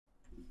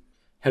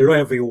Hello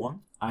everyone,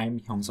 I'm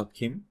Hyung-Suk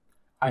Kim.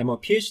 I'm a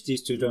PhD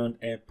student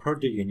at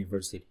Purdue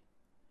University.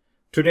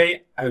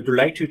 Today, I would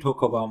like to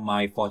talk about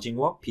my fuzzing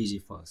work,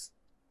 PGFUZZ.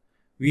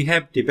 We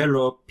have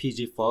developed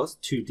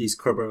PGFUZZ to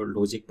discover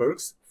logic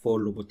bugs for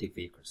robotic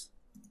vehicles.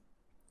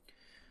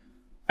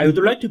 I would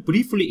like to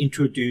briefly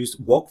introduce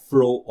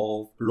workflow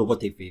of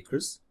robotic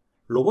vehicles.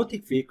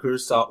 Robotic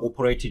vehicles are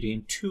operated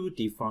in two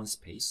different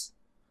spaces,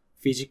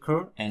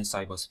 physical and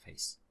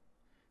cyberspace.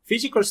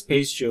 Physical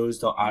space shows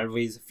the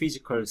always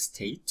physical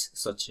state,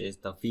 such as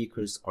the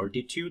vehicle's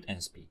altitude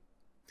and speed.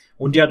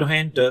 On the other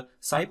hand, the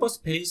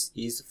cyberspace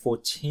is for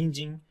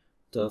changing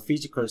the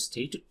physical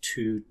state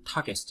to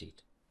target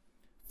state.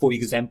 For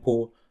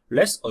example,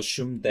 let's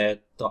assume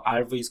that the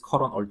always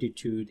current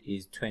altitude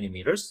is 20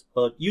 meters,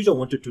 but user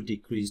wanted to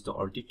decrease the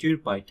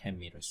altitude by 10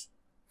 meters.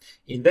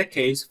 In that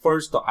case,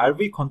 first, the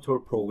RV control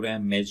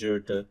program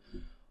measured the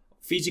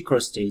physical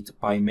state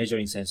by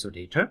measuring sensor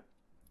data.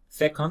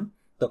 Second,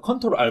 the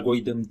control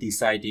algorithm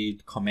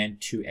decided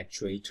command to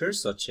actuators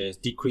such as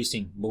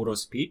decreasing motor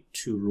speed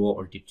to low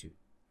altitude.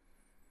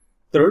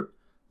 Third,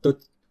 the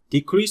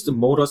decreased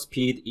motor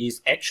speed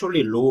is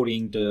actually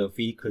lowering the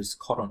vehicle's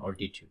current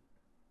altitude.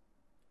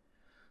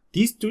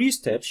 These three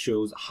steps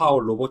shows how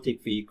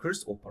robotic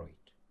vehicles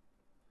operate.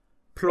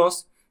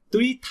 Plus,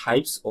 three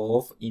types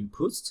of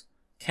inputs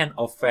can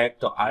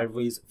affect the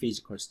RV's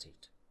physical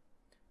state.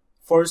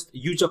 First,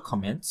 user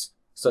commands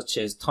such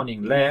as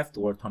turning left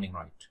or turning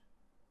right.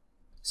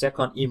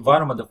 Second,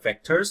 environmental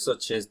factors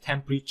such as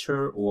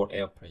temperature or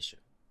air pressure.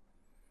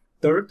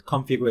 Third,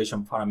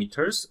 configuration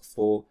parameters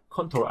for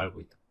control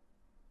algorithm.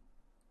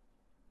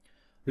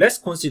 Let's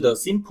consider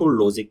simple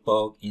logic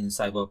bug in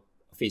cyber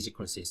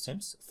physical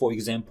systems. For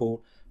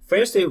example,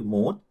 failsafe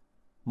mode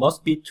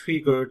must be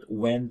triggered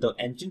when the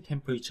engine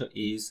temperature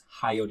is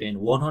higher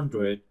than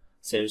 100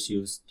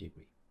 Celsius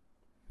degree.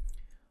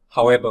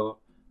 However,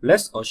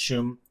 let's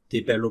assume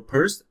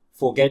developers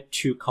forget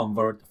to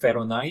convert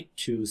Fahrenheit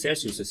to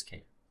Celsius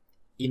scale.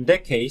 In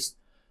that case,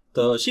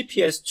 the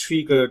CPS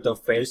triggered the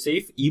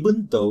failsafe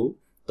even though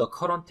the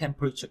current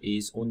temperature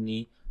is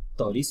only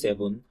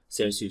 37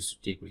 Celsius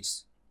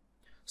degrees.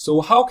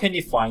 So how can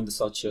we find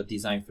such a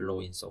design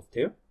flaw in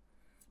software?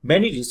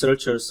 Many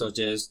researchers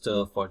suggest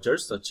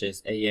fuzzers such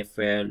as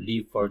AFL,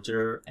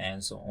 LeapFuzzer,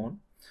 and so on.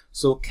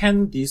 So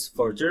can these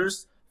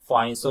fuzzers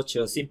find such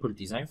a simple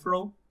design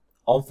flaw?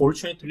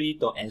 Unfortunately,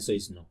 the answer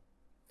is no.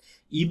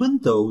 Even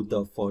though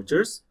the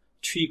fuzzers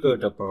trigger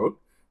the bug,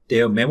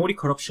 their memory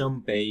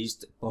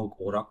corruption-based bug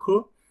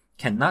oracle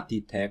cannot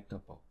detect the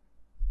bug.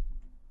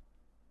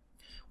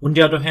 On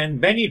the other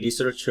hand, many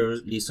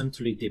researchers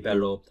recently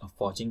developed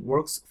fuzzing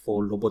works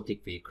for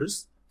robotic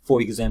vehicles.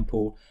 For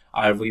example,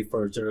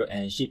 RVFuzzer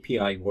and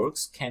CPI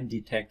works can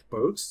detect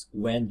bugs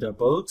when the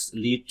bugs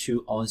lead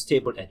to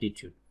unstable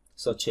attitude,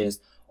 such as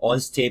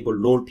unstable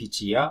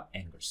roll-pitch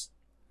angles.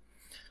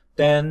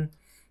 Then,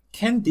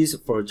 can these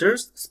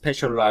fuzzers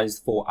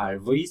specialized for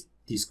RVs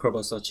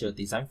discover such a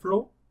design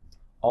flaw?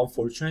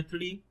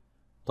 Unfortunately,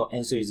 the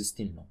answer is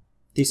still no.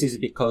 This is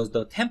because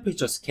the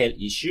temperature scale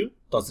issue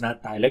does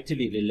not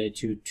directly relate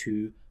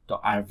to the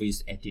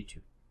RV's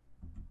attitude.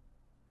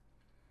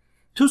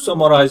 To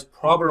summarize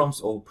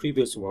problems of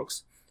previous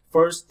works,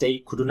 first, they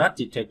could not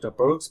detect the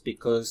bugs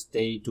because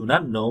they do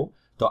not know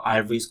the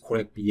RV's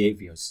correct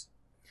behaviors.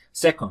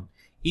 Second,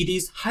 it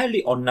is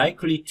highly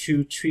unlikely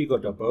to trigger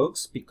the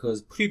bugs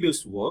because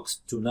previous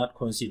works do not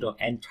consider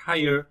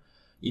entire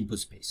input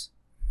space.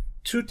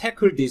 To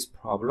tackle these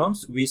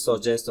problems, we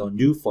suggest a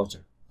new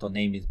fuzzer. The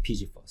name is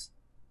PGFUZZ.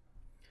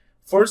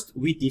 First,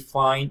 we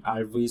define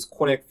RV's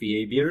correct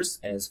behaviors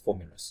as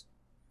formulas.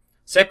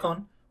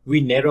 Second,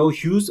 we narrow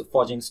huge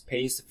fuzzing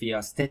space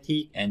via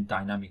static and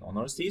dynamic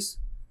analysis.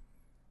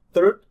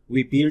 Third,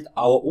 we build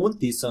our own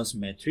distance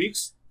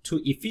matrix to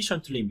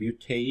efficiently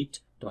mutate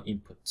the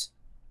input.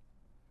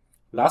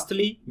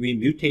 Lastly, we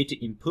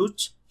mutate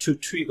input to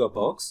trigger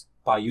bugs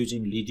by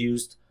using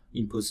reduced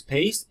input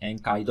space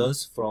and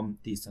guidance from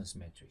distance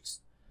matrix.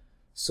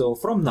 So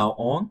from now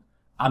on,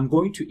 I'm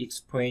going to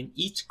explain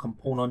each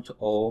component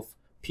of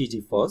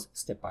PGFUZZ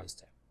step by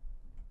step.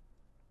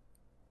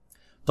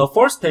 The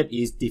first step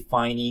is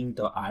defining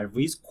the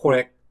RV's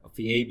correct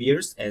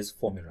behaviors as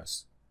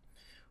formulas.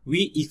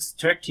 We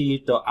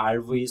extracted the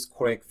RV's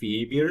correct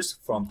behaviors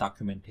from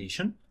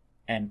documentation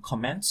and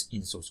comments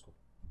in source code.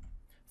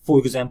 For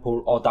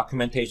example, our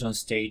documentation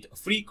states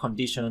free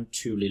condition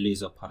to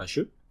release a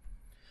parachute.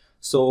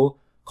 So,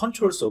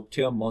 control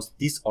software must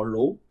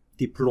disallow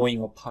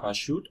deploying a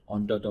parachute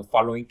under the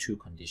following two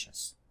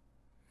conditions.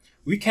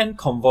 We can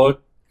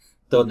convert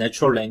the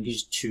natural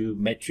language to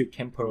metric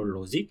temporal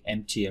logic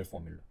MTL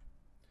formula.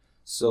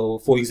 So,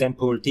 for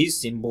example,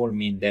 this symbol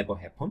means never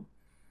happen.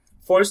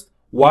 First,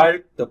 while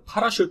the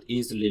parachute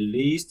is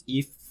released,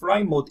 if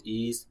flight mode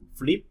is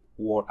flip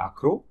or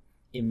acro,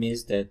 it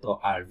means that the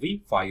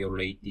RV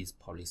violates this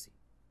policy.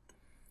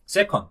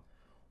 Second,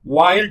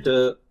 while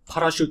the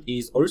parachute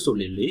is also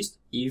released,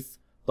 if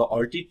the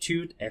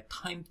altitude at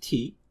time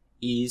t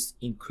is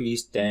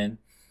increased than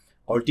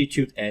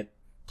altitude at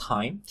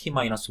time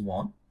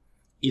t-1,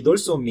 it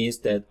also means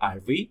that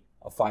RV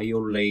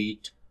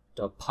violate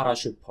the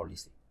parachute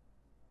policy.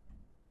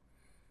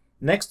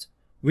 Next,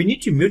 we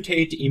need to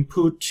mutate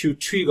input to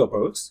trigger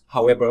bugs.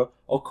 However,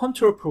 a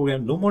control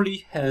program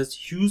normally has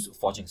huge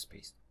fuzzing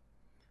space.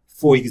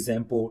 For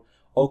example,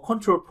 a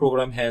control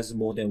program has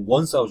more than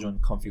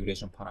 1,000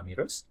 configuration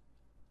parameters.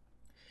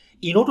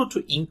 In order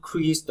to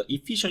increase the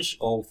efficiency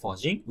of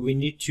fuzzing, we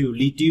need to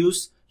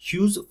reduce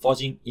huge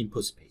fuzzing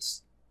input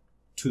space.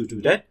 To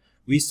do that,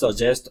 we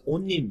suggest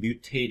only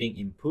mutating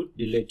input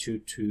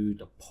related to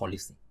the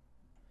policy.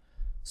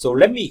 So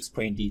let me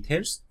explain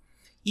details.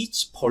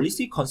 Each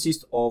policy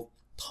consists of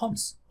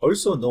terms,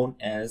 also known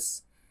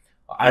as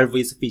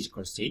RV's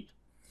physical state.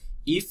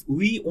 If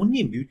we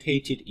only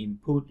mutated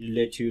input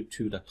related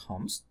to the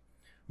terms,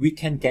 we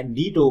can get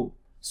rid of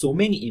so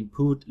many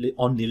input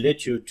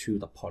unrelated to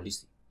the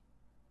policy.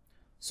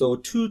 So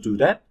to do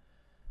that,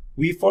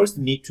 we first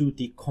need to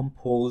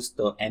decompose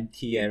the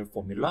MTL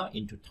formula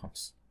into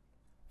terms.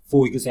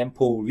 For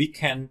example, we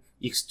can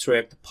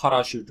extract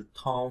parachute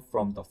term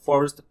from the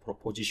first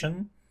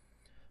proposition,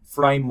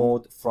 fly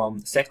mode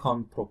from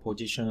second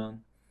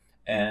proposition,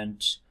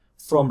 and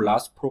from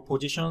last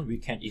proposition, we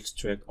can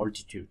extract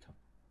altitude term.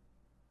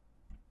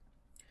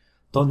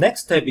 The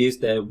next step is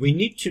that we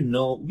need to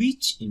know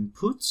which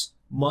inputs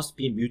must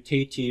be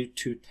mutated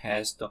to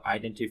test the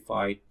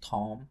identified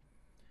term.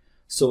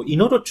 So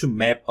in order to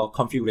map a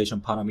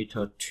configuration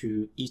parameter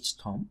to each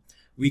term,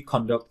 we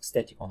conduct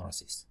static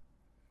analysis.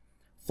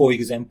 For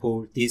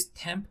example, this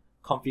temp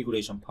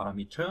configuration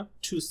parameter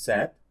to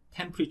set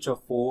temperature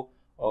for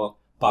a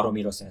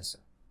barometer sensor.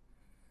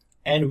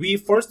 And we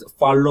first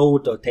follow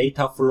the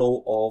data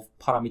flow of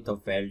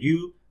parameter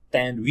value,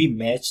 then we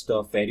match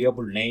the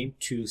variable name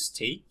to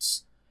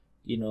states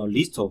in a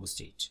list of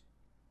states.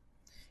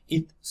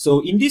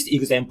 So in this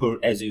example,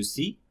 as you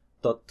see,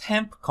 the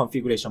temp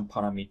configuration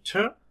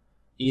parameter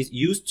is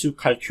used to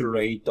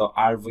calculate the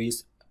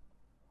RV's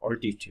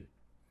altitude.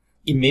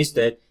 It means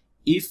that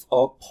if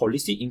a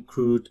policy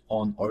includes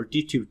an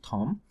altitude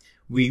term,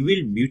 we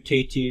will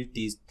mutate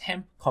this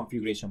temp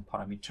configuration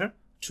parameter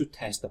to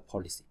test the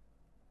policy.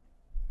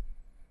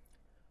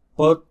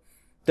 But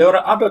there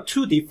are other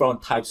two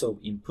different types of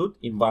input,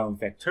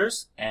 environment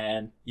vectors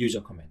and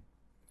user command.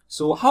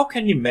 So how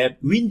can we map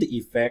wind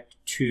effect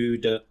to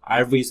the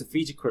RV's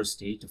physical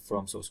state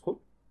from source code?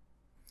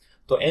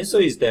 The answer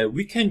is that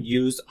we can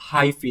use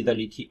high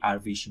fidelity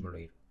RV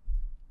simulator.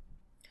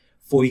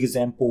 For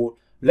example,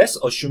 let's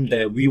assume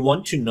that we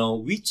want to know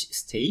which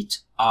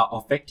states are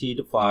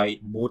affected by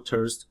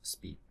motor's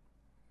speed.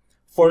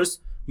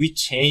 First, we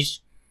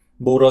change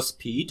motor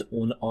speed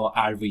on our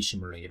RV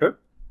simulator.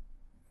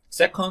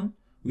 Second,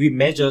 we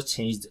measure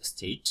changed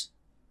state.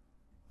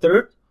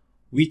 Third,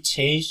 we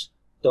change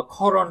the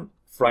current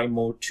flight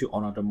mode to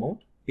another mode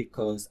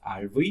because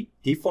RV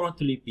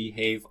differently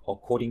behave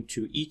according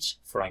to each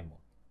flight mode.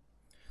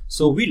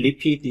 So we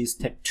repeat this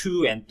step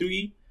 2 and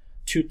 3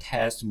 to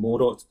test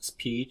motor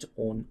speed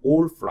on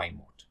all flight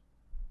mode.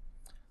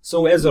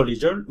 So as a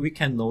result, we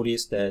can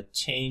notice that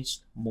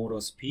changed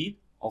motor speed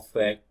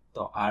affect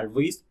the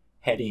RV's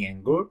heading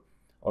angle,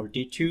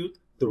 altitude,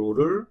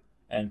 throttle,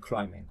 and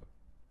climb angle.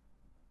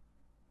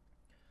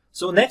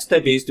 So next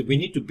step is we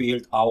need to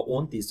build our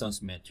own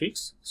distance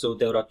matrix. So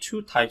there are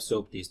two types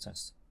of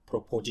distance,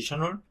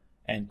 propositional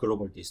and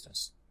global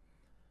distance.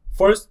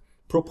 First,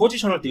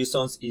 propositional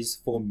distance is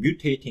for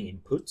mutating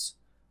inputs.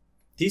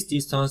 This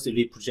distance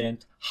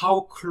represents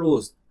how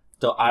close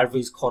the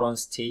RV's current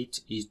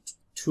state is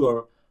to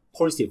a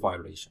policy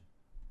violation.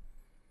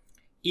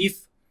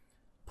 If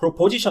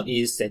proposition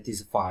is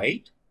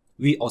satisfied,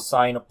 we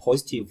assign a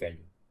positive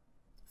value.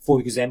 For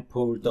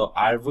example, the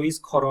RV's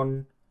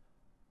current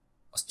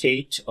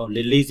state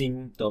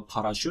releasing the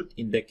parachute,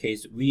 in that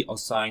case, we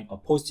assign a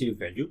positive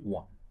value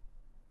 1.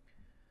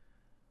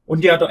 On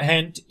the other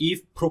hand,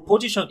 if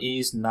proposition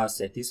is not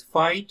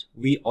satisfied,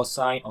 we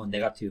assign a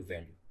negative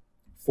value.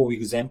 For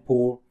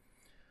example,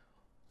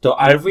 the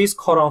RV's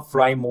current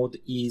flight mode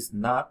is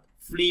not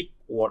flip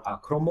or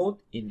acro mode.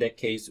 In that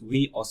case,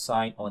 we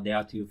assign a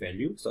negative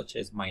value such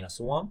as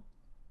 -1.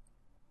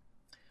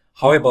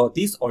 However,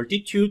 this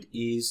altitude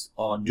is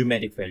a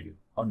numeric value,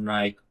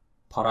 unlike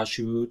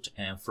parachute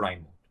and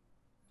flight mode.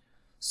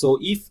 So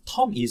if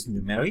term is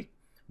numeric,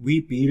 we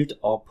build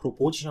a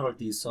propositional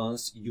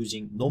distance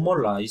using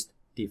normalized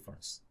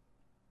difference.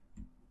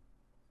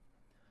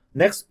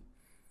 Next,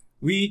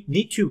 we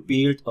need to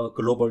build a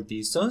global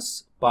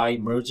distance by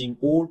merging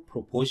all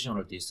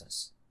propositional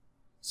distance.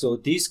 So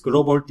this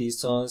global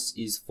distance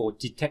is for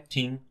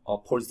detecting a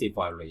policy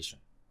violation.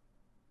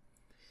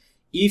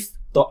 If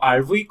the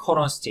RV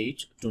current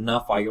state do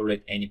not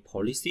violate any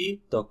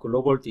policy, the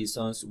global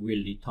distance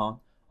will return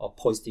a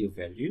positive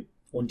value.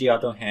 On the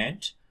other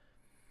hand,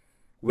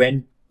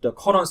 when the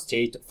current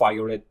state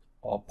violates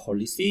a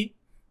policy,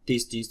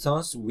 this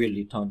distance will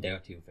return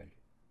negative value.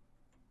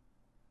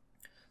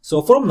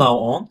 So from now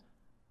on,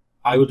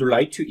 I would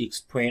like to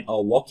explain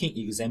a working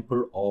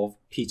example of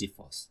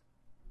PGFUZZ.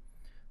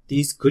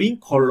 These green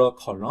color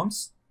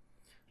columns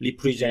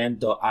represent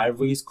the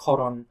RV's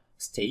current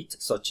state,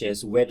 such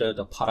as whether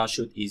the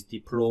parachute is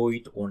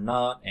deployed or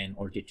not and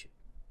altitude.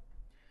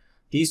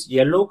 This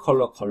yellow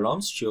color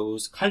columns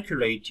shows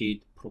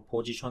calculated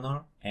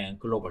propositional and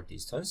global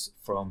distance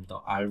from the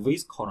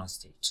RV's current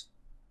state.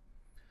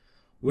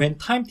 When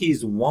time t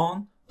is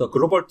 1, the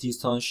global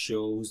distance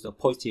shows the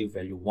positive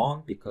value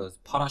 1 because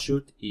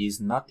parachute is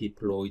not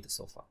deployed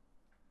so far.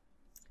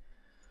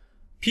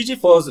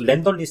 PGFUZZ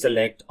randomly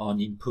select an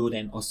input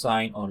and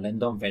assign a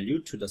random value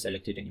to the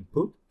selected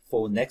input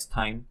for next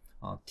time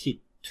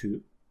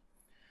t2.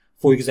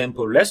 For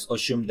example, let's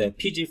assume that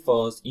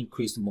PGFUZZ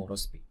increased motor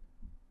speed.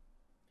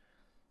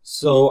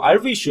 So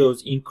RV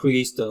shows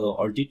increased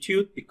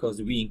altitude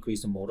because we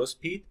increased the motor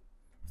speed.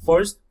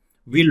 First,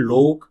 we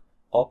log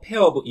a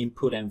pair of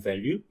input and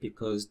value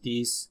because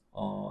this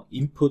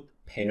input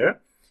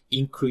pair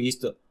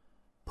increased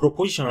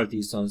propositional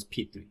distance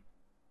P3.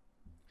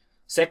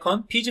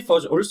 Second,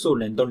 PGFUZZ also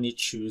randomly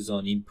choose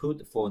an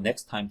input for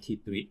next time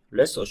T3.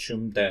 Let's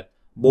assume that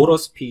motor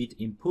speed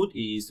input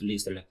is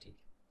reselected.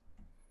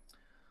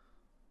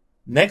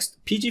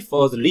 Next,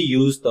 PGFUZZ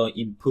reused the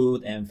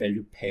input and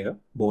value pair,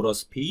 motor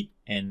speed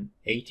and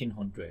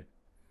 1800,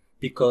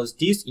 because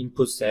this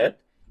input set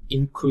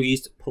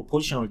increased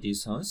propositional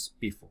distance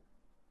before.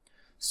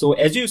 So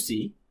as you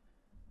see,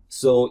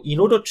 in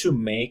order to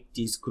make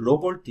this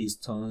global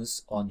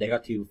distance a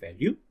negative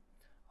value,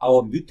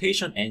 our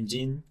mutation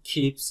engine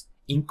keeps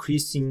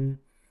increasing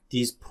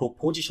this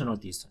propositional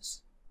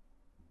distance.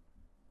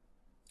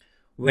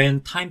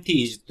 When time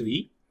t is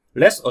 3,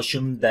 let's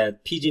assume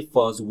that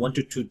PGFUZZ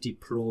wanted to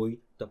deploy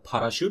the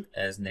parachute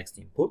as next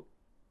input.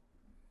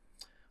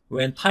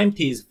 When time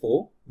t is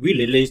 4, we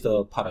release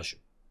the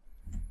parachute.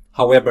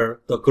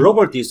 However, the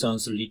global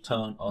distance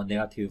returns a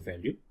negative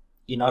value.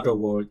 In other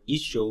words, it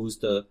shows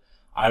the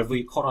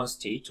RV current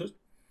status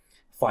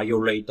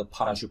violate the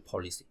parachute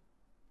policy.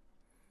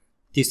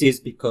 This is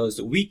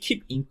because we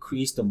keep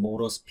increase the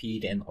motor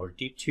speed and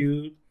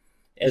altitude.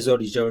 As a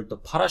result, the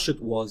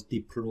parachute was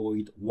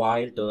deployed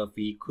while the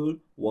vehicle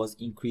was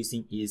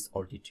increasing its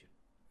altitude.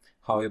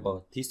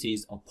 However, this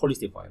is a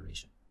policy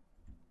violation.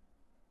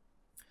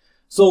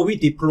 So we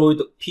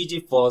deployed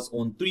PGFUZZ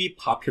on 3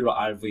 popular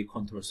RV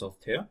control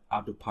software,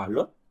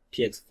 ArduPilot,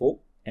 PX4,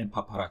 and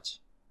Paparazzi.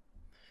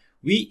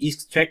 We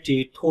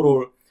extracted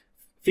total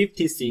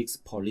 56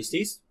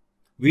 policies.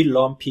 We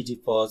run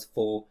PGFUZZ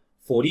for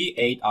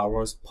 48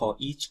 hours per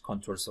each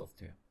control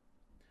software.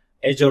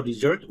 As a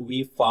result,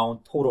 we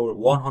found total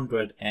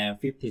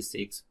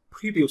 156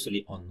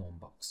 previously unknown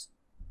bugs.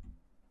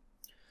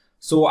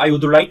 So I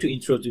would like to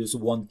introduce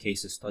one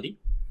case study.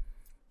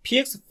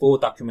 PX4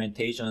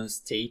 documentation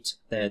states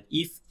that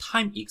if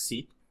time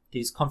exceeds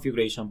this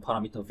configuration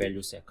parameter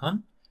value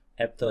second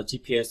after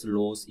GPS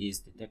loss is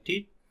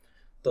detected,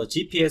 the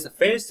GPS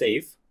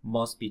failsafe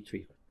must be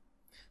triggered.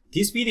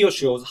 This video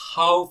shows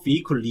how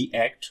vehicle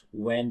react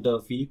when the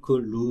vehicle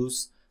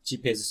loses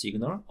GPS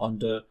signal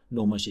under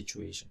normal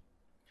situation.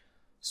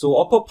 So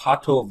upper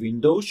part of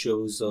window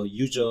shows a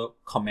user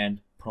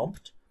command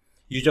prompt.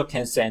 User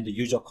can send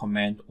user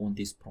command on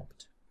this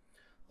prompt.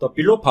 The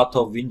below part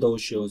of window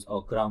shows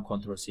a ground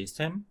control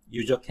system.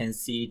 User can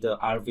see the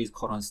RV's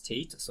current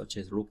state such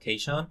as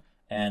location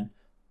and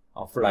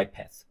flight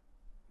path.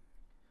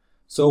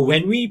 So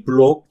when we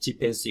block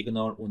GPS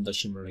signal on the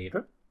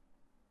simulator,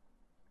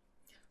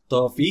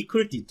 the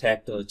vehicle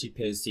detects the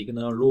GPS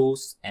signal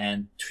loss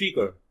and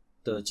trigger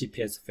the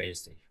GPS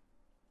failsafe.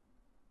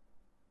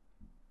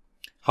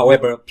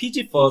 However,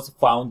 PGFUZZ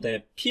found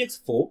that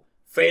PX4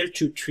 failed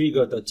to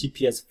trigger the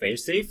GPS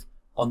failsafe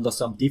under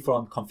some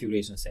different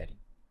configuration setting.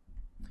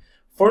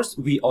 First,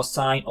 we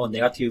assign a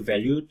negative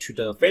value to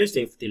the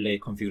failsafe delay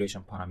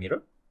configuration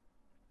parameter.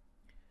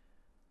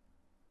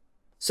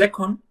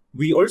 Second,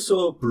 we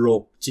also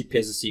block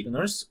GPS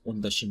signals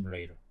on the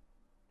simulator.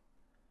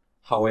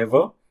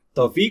 However,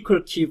 the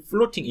vehicle keeps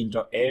floating in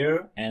the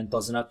air and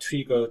does not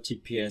trigger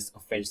GPS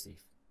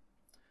failsafe.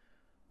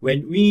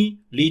 When we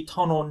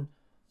return on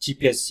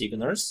GPS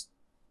signals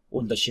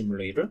on the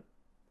simulator,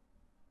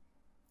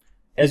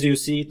 as you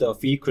see, the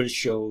vehicle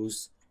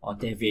shows a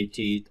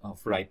deviated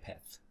flight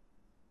path.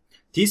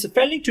 This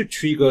failing to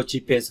trigger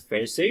GPS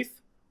failsafe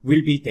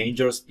will be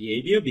dangerous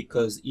behavior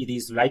because it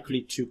is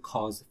likely to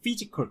cause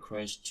physical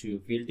crash to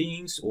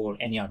buildings or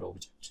any other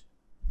object.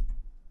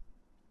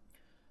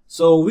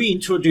 So we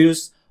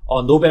introduced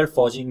a novel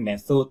fuzzing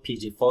method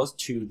PGFUZZ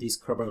to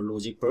discover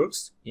logic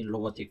bugs in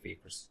robotic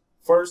vehicles.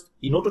 First,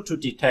 in order to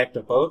detect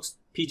the bugs,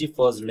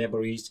 PGFUZZ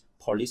leveraged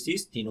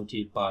policies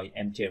denoted by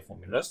MTL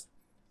formulas.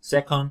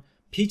 Second,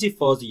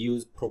 PGFUZZ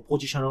used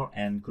propositional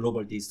and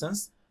global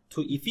distance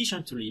to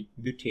efficiently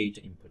mutate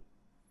the input.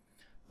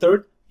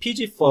 Third,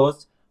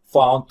 PGFUZZ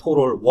found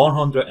total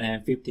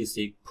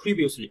 156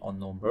 previously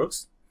unknown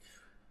bugs.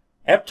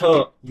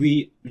 After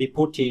we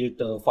reported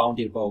the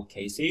founded bug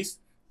cases,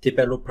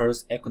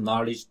 developers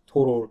acknowledged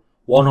total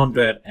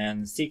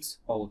 106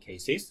 bug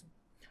cases.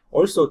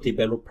 Also,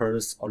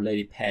 developers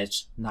already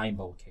patched 9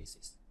 bug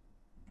cases.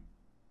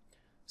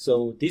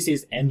 So this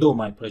is end of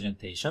my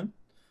presentation.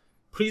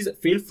 Please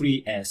feel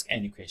free to ask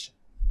any question.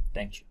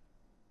 Thank you.